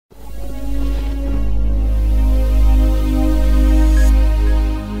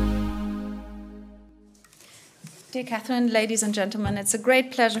Dear Catherine, ladies and gentlemen, it's a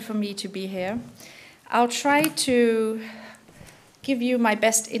great pleasure for me to be here. I'll try to give you my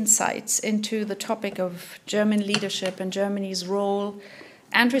best insights into the topic of German leadership and Germany's role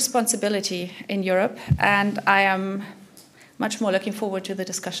and responsibility in Europe, and I am much more looking forward to the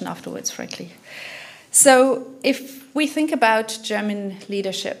discussion afterwards, frankly. So if we think about German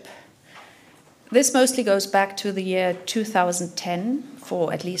leadership, this mostly goes back to the year 2010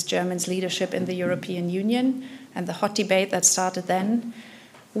 for at least Germany's leadership in the European Union and the hot debate that started then,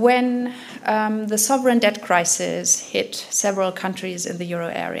 when the sovereign debt crisis hit several countries in the euro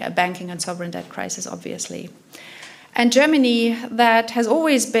area, banking and sovereign debt crisis, obviously. And Germany, that has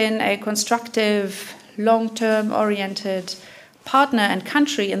always been a constructive, long-term oriented partner and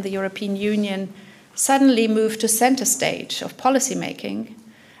country in the European Union, suddenly moved to center stage of policymaking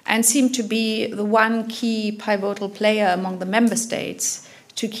and seemed to be the one key pivotal player among the member states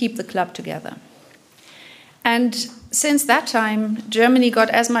to keep the club together. And since that time, Germany got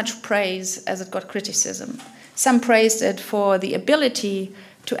as much praise as it got criticism. Some praised it for the ability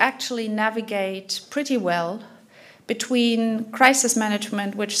to actually navigate pretty well between crisis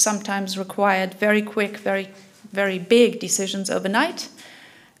management, which sometimes required very quick, very big decisions overnight,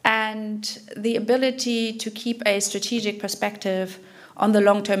 and the ability to keep a strategic perspective on the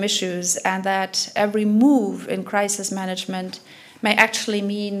long-term issues, and that every move in crisis management may actually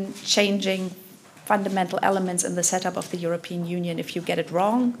mean changing fundamental elements in the setup of the European Union if you get it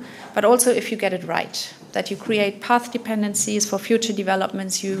wrong, but also if you get it right, that you create path dependencies for future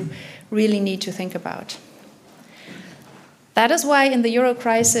developments you really need to think about. That is why in the Euro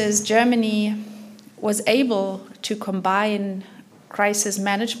crisis, Germany was able to combine crisis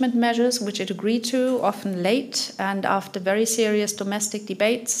management measures, which it agreed to, often late and after very serious domestic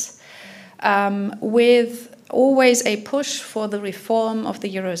debates, with always a push for the reform of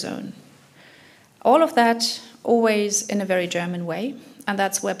the Eurozone. All of that always in a very German way, and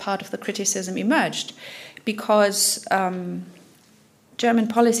that's where part of the criticism emerged, because German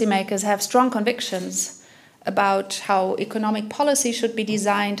policymakers have strong convictions about how economic policy should be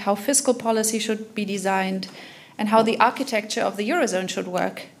designed, how fiscal policy should be designed, and how the architecture of the Eurozone should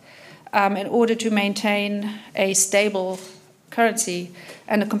work in order to maintain a stable currency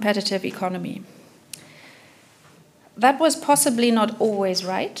and a competitive economy. That was possibly not always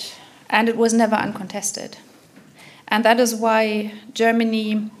right, and it was never uncontested. And that is why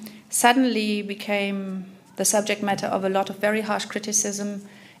Germany suddenly became the subject matter of a lot of very harsh criticism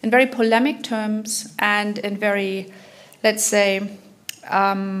in very polemic terms and in very, let's say,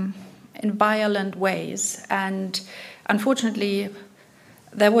 in violent ways. And unfortunately,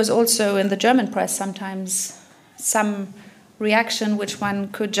 there was also in the German press sometimes some reaction which one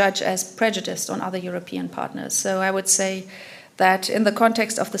could judge as prejudiced on other European partners. So I would say that in the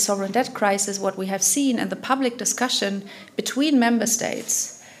context of the sovereign debt crisis, what we have seen in the public discussion between member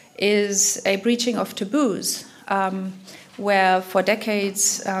states is a breaching of taboos, where for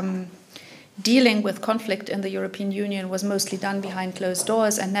decades dealing with conflict in the European Union was mostly done behind closed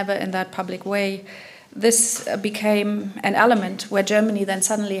doors and never in that public way. This became an element where Germany then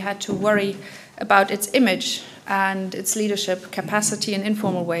suddenly had to worry about its image and its leadership capacity in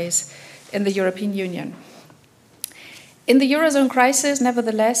informal ways in the European Union. In the Eurozone crisis,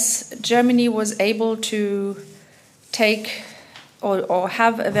 nevertheless, Germany was able to take or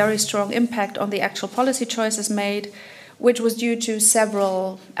have a very strong impact on the actual policy choices made, which was due to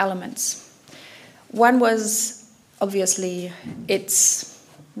several elements. One was obviously its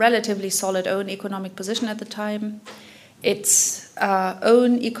relatively solid own economic position at the time, its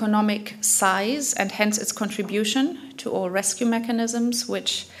own economic size, and hence its contribution to all rescue mechanisms,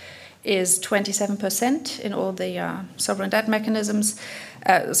 which is 27% in all the sovereign debt mechanisms,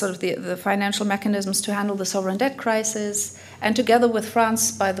 sort of the financial mechanisms to handle the sovereign debt crisis. And together with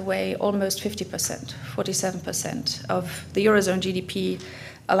France, by the way, almost 50%, 47% of the Eurozone GDP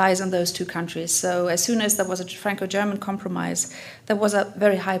lies in those two countries. So as soon as there was a Franco-German compromise, there was a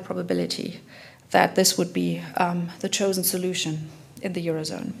very high probability that this would be the chosen solution in the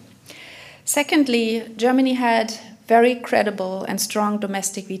Eurozone. Secondly, Germany had very credible and strong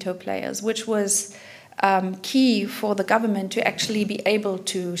domestic veto players, which was key for the government to actually be able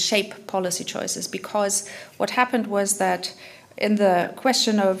to shape policy choices, because what happened was that in the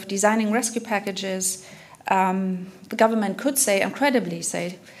question of designing rescue packages, the government could say, and credibly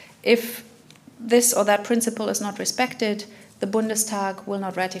say, if this or that principle is not respected, the Bundestag will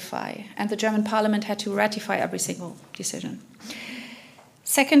not ratify. And the German parliament had to ratify every single decision.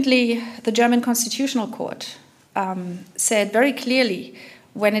 Secondly, the German Constitutional Court said very clearly,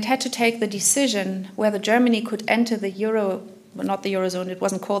 when it had to take the decision whether Germany could enter the euro well, not the Eurozone, it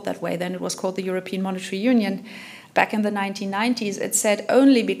wasn't called that way then, it was called the European Monetary Union, back in the 1990s, it said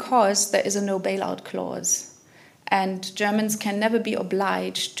only because there is a no bailout clause. And Germans can never be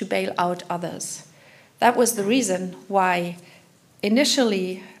obliged to bail out others. That was the reason why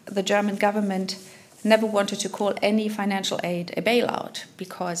initially the German government never wanted to call any financial aid a bailout,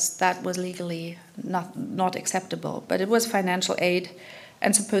 because that was legally not acceptable. But it was financial aid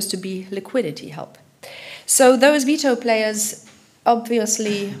and supposed to be liquidity help. So those veto players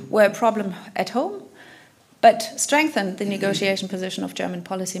obviously were a problem at home, but strengthened the negotiation position of German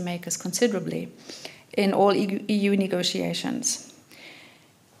policymakers considerably in all EU negotiations.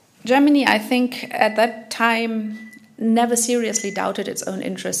 Germany, I think, at that time never seriously doubted its own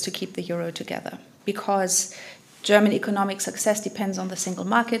interest to keep the euro together, because German economic success depends on the single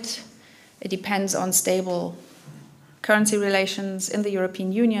market, it depends on stable currency relations in the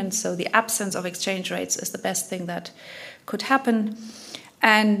European Union, so the absence of exchange rates is the best thing that could happen.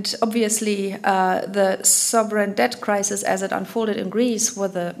 And obviously, the sovereign debt crisis as it unfolded in Greece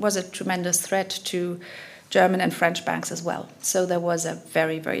was a tremendous threat to German and French banks as well. So there was a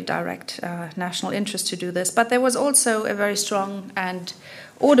very, very direct national interest to do this. But there was also a very strong and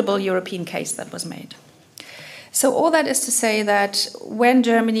audible European case that was made. So all that is to say that when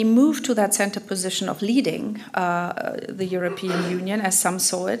Germany moved to that center position of leading the European Union, as some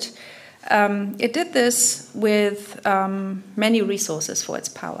saw it, it did this with many resources for its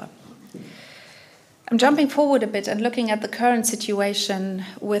power. I'm jumping forward a bit and looking at the current situation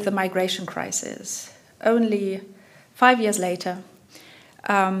with the migration crisis. Only 5 years later,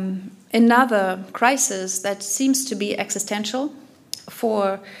 another crisis that seems to be existential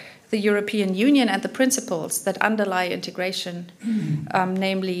for the European Union and the principles that underlie integration,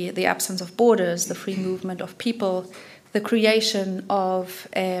 namely the absence of borders, the free movement of people, the creation of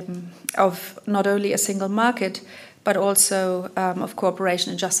not only a single market, but also of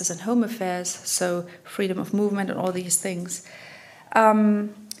cooperation in justice and home affairs, so freedom of movement and all these things.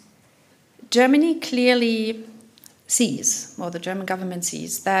 Germany clearly sees, or the German government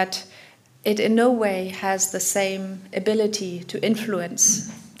sees, that it in no way has the same ability to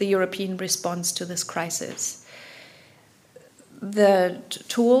influence the European response to this crisis. The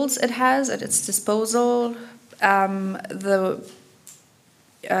tools it has at its disposal, the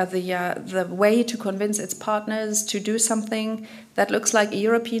way to convince its partners to do something that looks like a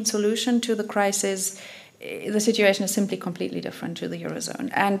European solution to the crisis, the situation is simply completely different to the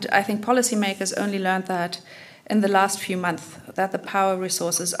Eurozone. And I think policymakers only learned that in the last few months, that the power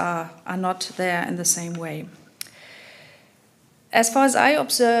resources are not there in the same way. As far as I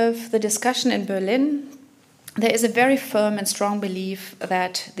observe the discussion in Berlin, there is a very firm and strong belief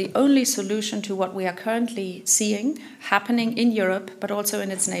that the only solution to what we are currently seeing happening in Europe, but also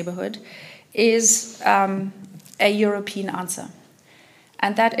in its neighborhood, is a European answer.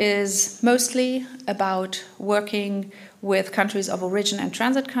 And that is mostly about working with countries of origin and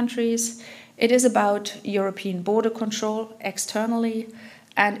transit countries. It is about European border control externally,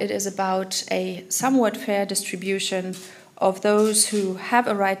 and it is about a somewhat fair distribution of those who have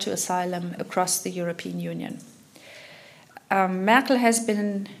a right to asylum across the European Union. Merkel has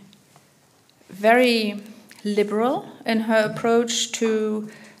been very liberal in her approach to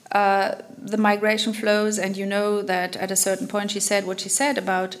the migration flows, and you know that at a certain point she said what she said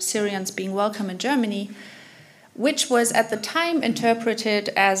about Syrians being welcome in Germany, which was at the time interpreted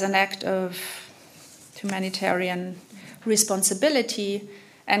as an act of humanitarian responsibility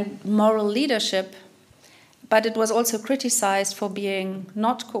and moral leadership. But it was also criticized for being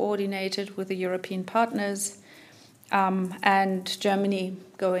not coordinated with the European partners and Germany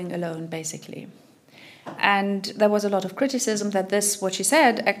going alone, basically. And there was a lot of criticism that this, what she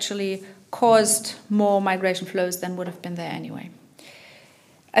said, actually caused more migration flows than would have been there anyway.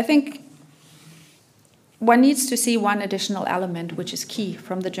 I think one needs to see one additional element which is key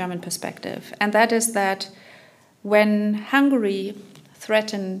from the German perspective, and that is that when Hungary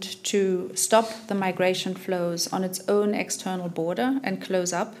threatened to stop the migration flows on its own external border and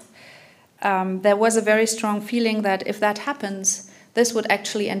close up, there was a very strong feeling that if that happens, this would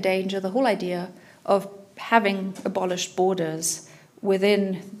actually endanger the whole idea of having abolished borders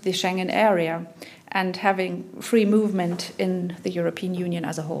within the Schengen area and having free movement in the European Union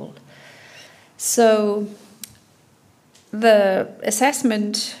as a whole. So the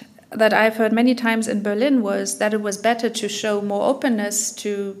assessment that I've heard many times in Berlin was that it was better to show more openness,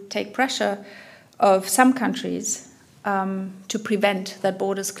 to take pressure of some countries to prevent that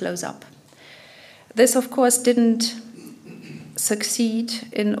borders close up. This, of course, didn't succeed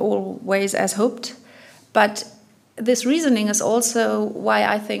in all ways as hoped, but this reasoning is also why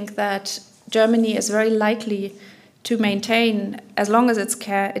I think that Germany is very likely to maintain, as long as it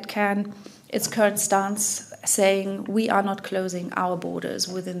can, its current stance, saying we are not closing our borders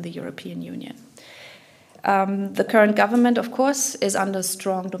within the European Union. The current government, of course, is under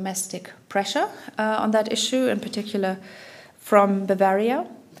strong domestic pressure on that issue, in particular from Bavaria.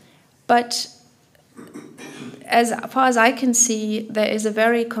 But as far as I can see, there is a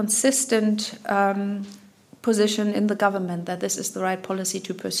very consistent position in the government that this is the right policy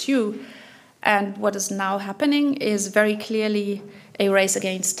to pursue. And what is now happening is very clearly a race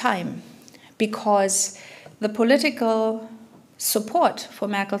against time, because the political support for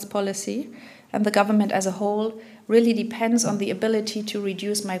Merkel's policy and the government as a whole really depends on the ability to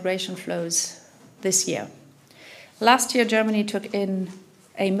reduce migration flows this year. Last year, Germany took in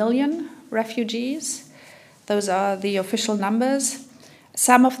 1 million refugees. Those are the official numbers.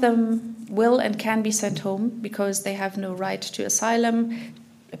 Some of them will and can be sent home because they have no right to asylum.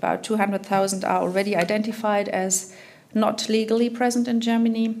 About 200,000 are already identified as not legally present in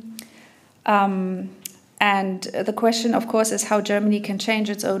Germany. And the question, of course, is how Germany can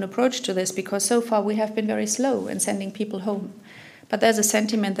change its own approach to this, because so far we have been very slow in sending people home. But there's a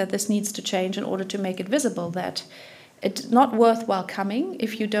sentiment that this needs to change in order to make it visible that it's not worthwhile coming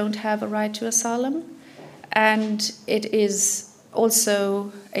if you don't have a right to asylum. And it is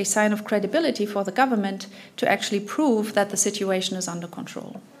also a sign of credibility for the government to actually prove that the situation is under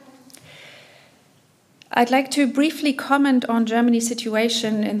control. I'd like to briefly comment on Germany's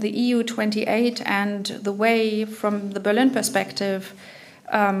situation in the EU 28 and the way, from the Berlin perspective,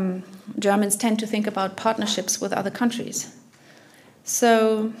 Germans tend to think about partnerships with other countries.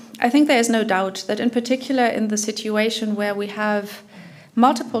 So I think there is no doubt that in particular in the situation where we have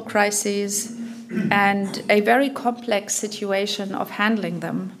multiple crises and a very complex situation of handling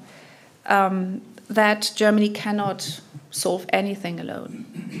them, that Germany cannot solve anything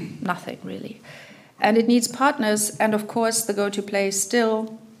alone, nothing really. And it needs partners, and of course the go-to place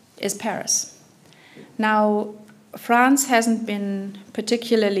still is Paris. Now, France hasn't been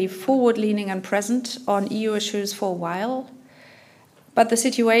particularly forward-leaning and present on EU issues for a while, but the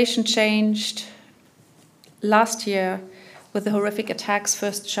situation changed last year with the horrific attacks,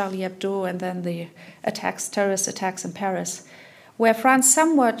 first Charlie Hebdo and then the terrorist attacks in Paris, where France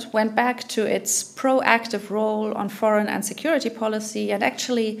somewhat went back to its proactive role on foreign and security policy and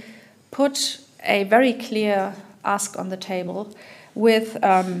actually put a very clear ask on the table with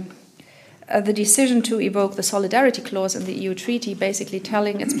the decision to evoke the solidarity clause in the EU treaty, basically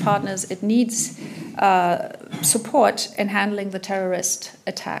telling its partners it needs support in handling the terrorist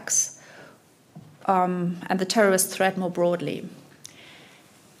attacks and the terrorist threat more broadly.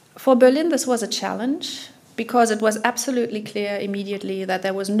 For Berlin, this was a challenge because it was absolutely clear immediately that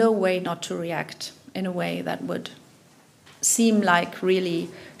there was no way not to react in a way that would seem like really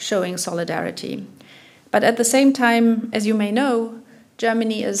showing solidarity. But at the same time, as you may know,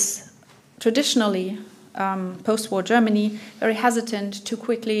 Germany is traditionally, post-war Germany, very hesitant to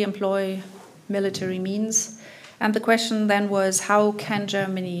quickly employ military means. And the question then was, how can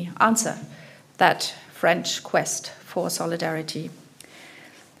Germany answer that French quest for solidarity?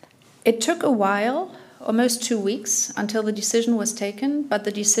 It took a while, almost 2 weeks, until the decision was taken, but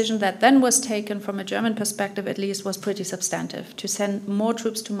the decision that then was taken, from a German perspective at least, was pretty substantive, to send more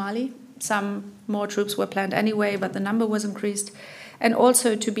troops to Mali. Some more troops were planned anyway, but the number was increased, and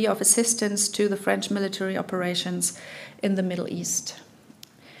also to be of assistance to the French military operations in the Middle East.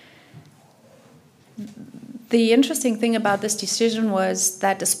 The interesting thing about this decision was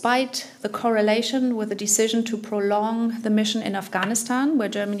that despite the correlation with the decision to prolong the mission in Afghanistan, where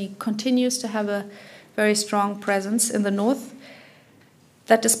Germany continues to have a very strong presence in the north,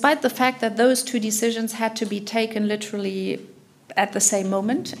 that despite the fact that those two decisions had to be taken literally at the same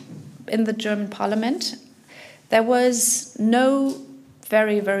moment in the German parliament, there was no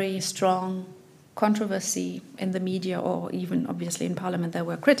very, very strong controversy in the media, or even obviously in parliament there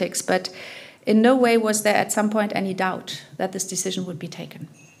were critics, but in no way was there at some point any doubt that this decision would be taken.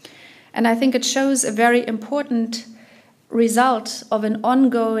 And I think it shows a very important result of an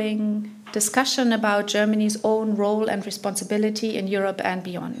ongoing discussion about Germany's own role and responsibility in Europe and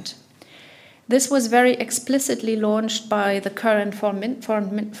beyond. This was very explicitly launched by the current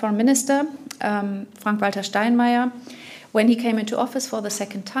foreign minister, Frank-Walter Steinmeier. When he came into office for the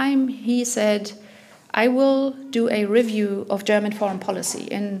second time, he said, I will do a review of German foreign policy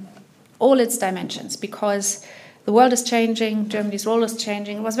in all its dimensions, because the world is changing, Germany's role is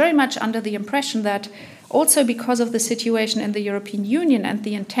changing. It was very much under the impression that also because of the situation in the European Union and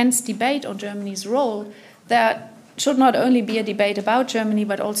the intense debate on Germany's role, there should not only be a debate about Germany,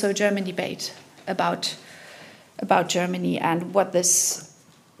 but also a German debate about Germany and what this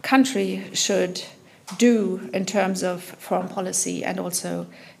country should do in terms of foreign policy and also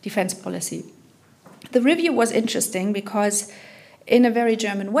defense policy. The review was interesting because, in a very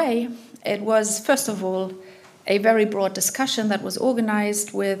German way, it was, first of all, a very broad discussion that was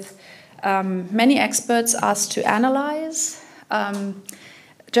organized with many experts asked to analyze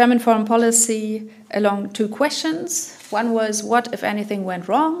German foreign policy along two questions. One was, what, if anything, went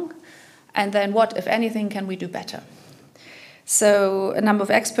wrong? And then, what, if anything, can we do better? So a number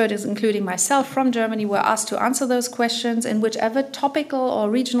of experts, including myself from Germany, were asked to answer those questions in whichever topical or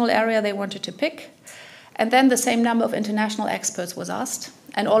regional area they wanted to pick. And then the same number of international experts was asked.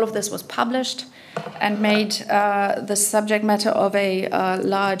 And all of this was published and made the subject matter of a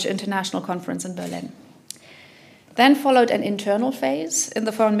large international conference in Berlin. Then followed an internal phase in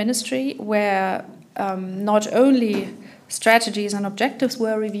the foreign ministry where not only strategies and objectives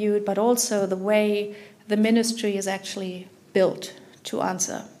were reviewed, but also the way the ministry is actually built to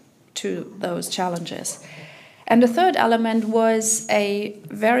answer to those challenges. And the third element was a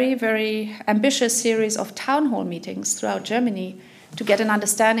very, very ambitious series of town hall meetings throughout Germany to get an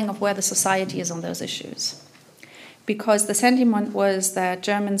understanding of where the society is on those issues. Because the sentiment was that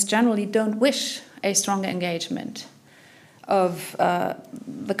Germans generally don't wish a stronger engagement of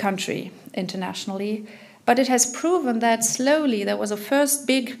the country internationally. But it has proven that slowly, there was a first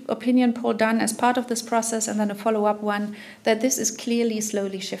big opinion poll done as part of this process and then a follow-up one, that this is clearly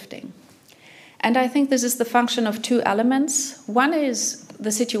slowly shifting. And I think this is the function of two elements. One is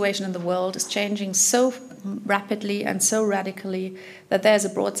the situation in the world is changing so rapidly and so radically that there's a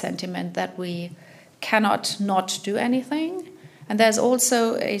broad sentiment that we cannot not do anything. And there's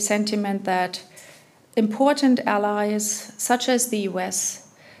also a sentiment that important allies, such as the US,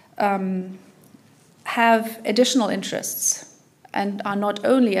 have additional interests and are not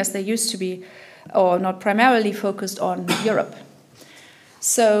only, as they used to be, or not primarily focused on Europe.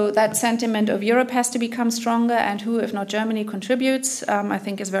 So that sentiment of Europe has to become stronger, and who, if not Germany, contributes, I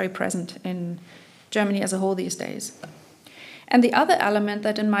think is very present in Germany as a whole these days. And the other element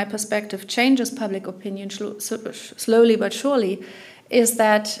that, in my perspective, changes public opinion slowly but surely is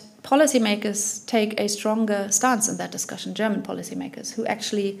that policymakers take a stronger stance in that discussion, German policymakers, who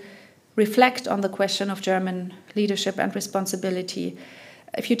actually reflect on the question of German leadership and responsibility.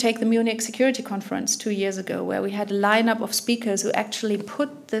 If you take the Munich Security Conference 2 years ago, where we had a lineup of speakers who actually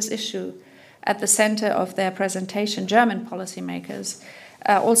put this issue at the center of their presentation, German policymakers,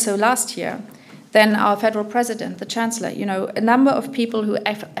 also last year, then our federal president, the chancellor, a number of people who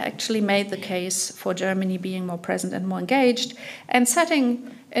actually made the case for Germany being more present and more engaged, and setting,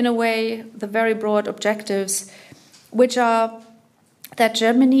 in a way, the very broad objectives, which are that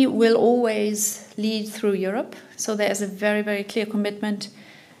Germany will always lead through Europe. So there is a very, very clear commitment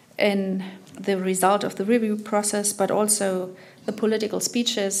in the result of the review process, but also the political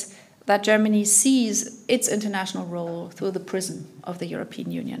speeches, that Germany sees its international role through the prism of the European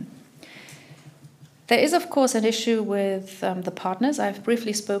Union. There is, of course, an issue with the partners. I've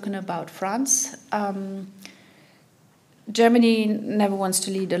briefly spoken about France. Germany never wants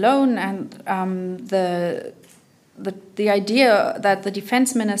to lead alone, and the idea that the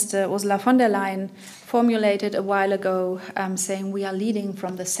defense minister, Ursula von der Leyen, formulated a while ago, saying we are leading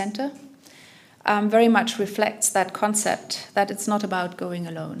from the center, very much reflects that concept that it's not about going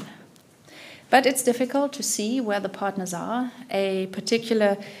alone. But it's difficult to see where the partners are. A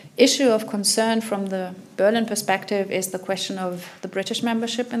particular issue of concern from the Berlin perspective is the question of the British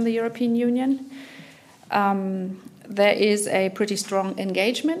membership in the European Union. There is a pretty strong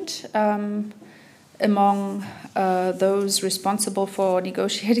engagement among those responsible for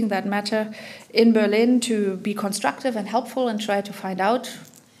negotiating that matter in Berlin to be constructive and helpful and try to find out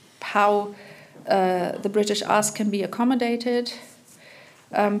how the British ask can be accommodated.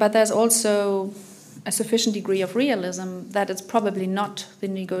 But there's also a sufficient degree of realism that it's probably not the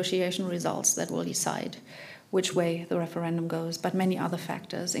negotiation results that will decide which way the referendum goes, but many other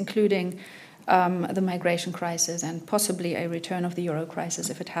factors, including the migration crisis and possibly a return of the euro crisis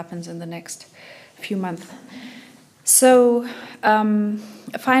if it happens in the next few months. So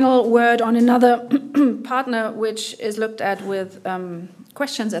a final word on another partner which is looked at with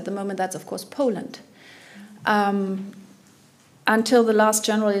questions at the moment, that's of course Poland. Until the last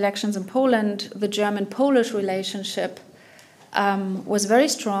general elections in Poland, the German-Polish relationship was very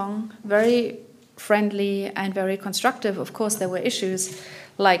strong, very friendly and very constructive. Of course, there were issues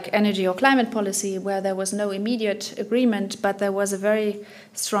like energy or climate policy where there was no immediate agreement, but there was a very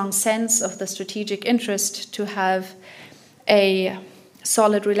strong sense of the strategic interest to have a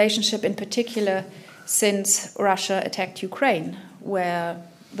solid relationship, in particular since Russia attacked Ukraine, where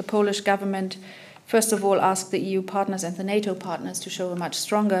the Polish government first of all, asked the EU partners and the NATO partners to show a much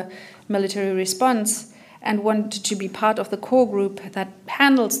stronger military response, and wanted to be part of the core group that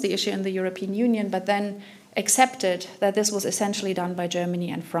handles the issue in the European Union, but then accepted that this was essentially done by Germany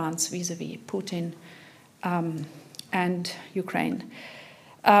and France vis-à-vis Putin and Ukraine.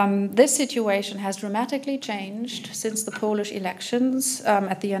 This situation has dramatically changed since the Polish elections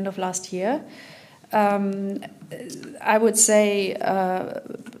at the end of last year. I would say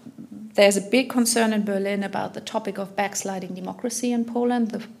there's a big concern in Berlin about the topic of backsliding democracy in Poland,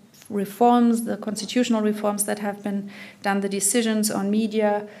 the reforms, the constitutional reforms that have been done, the decisions on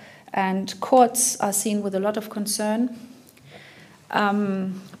media and courts are seen with a lot of concern.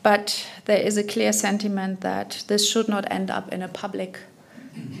 But there is a clear sentiment that this should not end up in a public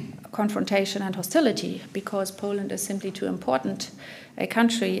confrontation and hostility, because Poland is simply too important a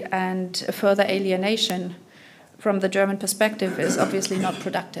country, and a further alienation from the German perspective is obviously not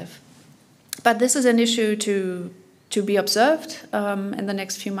productive. But this is an issue to be observed in the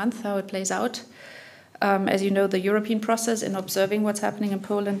next few months, how it plays out. As you know, the European process in observing what's happening in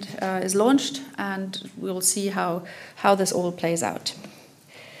Poland is launched, and we'll see how this all plays out.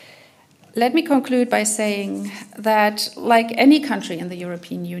 Let me conclude by saying that, like any country in the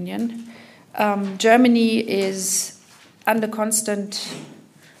European Union, Germany is under constant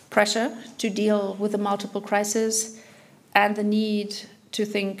pressure to deal with the multiple crises and the need to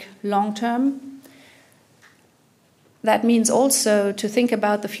think long-term. That means also to think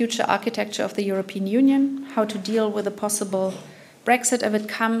about the future architecture of the European Union, how to deal with a possible Brexit if it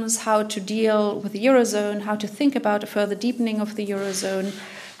comes, how to deal with the Eurozone, how to think about a further deepening of the Eurozone,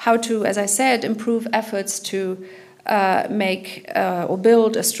 how to, as I said, improve efforts to make or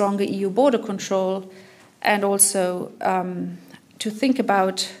build a stronger EU border control, and also to think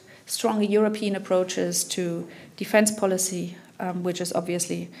about stronger European approaches to defense policy, which is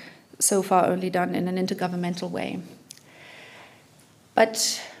obviously so far only done in an intergovernmental way.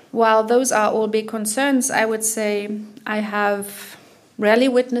 But while those are all big concerns, I would say I have rarely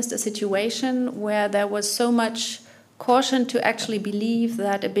witnessed a situation where there was so much caution to actually believe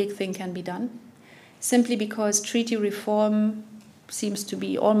that a big thing can be done, simply because treaty reform seems to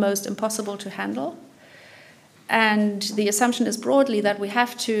be almost impossible to handle. And the assumption is broadly that we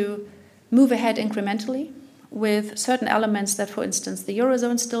have to move ahead incrementally with certain elements that, for instance, the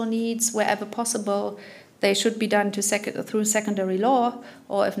Eurozone still needs. Wherever possible, they should be done through secondary law,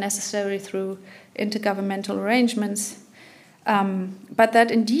 or if necessary through intergovernmental arrangements. But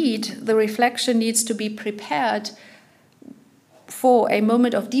that indeed the reflection needs to be prepared for a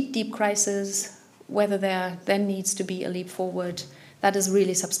moment of deep crisis, whether there then needs to be a leap forward that is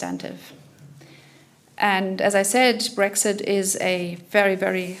really substantive. And as I said, Brexit is a very,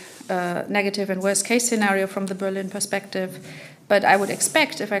 very negative and worst case scenario from the Berlin perspective. But I would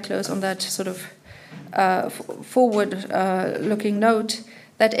expect, if I close on that sort of forward-looking note,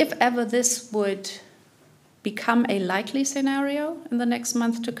 that if ever this would become a likely scenario in the next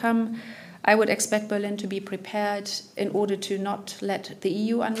month to come, I would expect Berlin to be prepared in order to not let the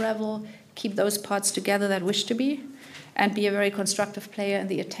EU unravel, keep those parts together that wish to be, and be a very constructive player in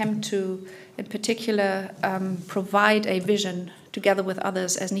the attempt to, in particular, provide a vision together with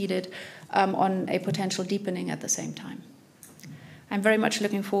others as needed on a potential deepening at the same time. I'm very much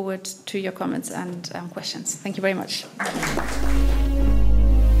looking forward to your comments and questions. Thank you very much.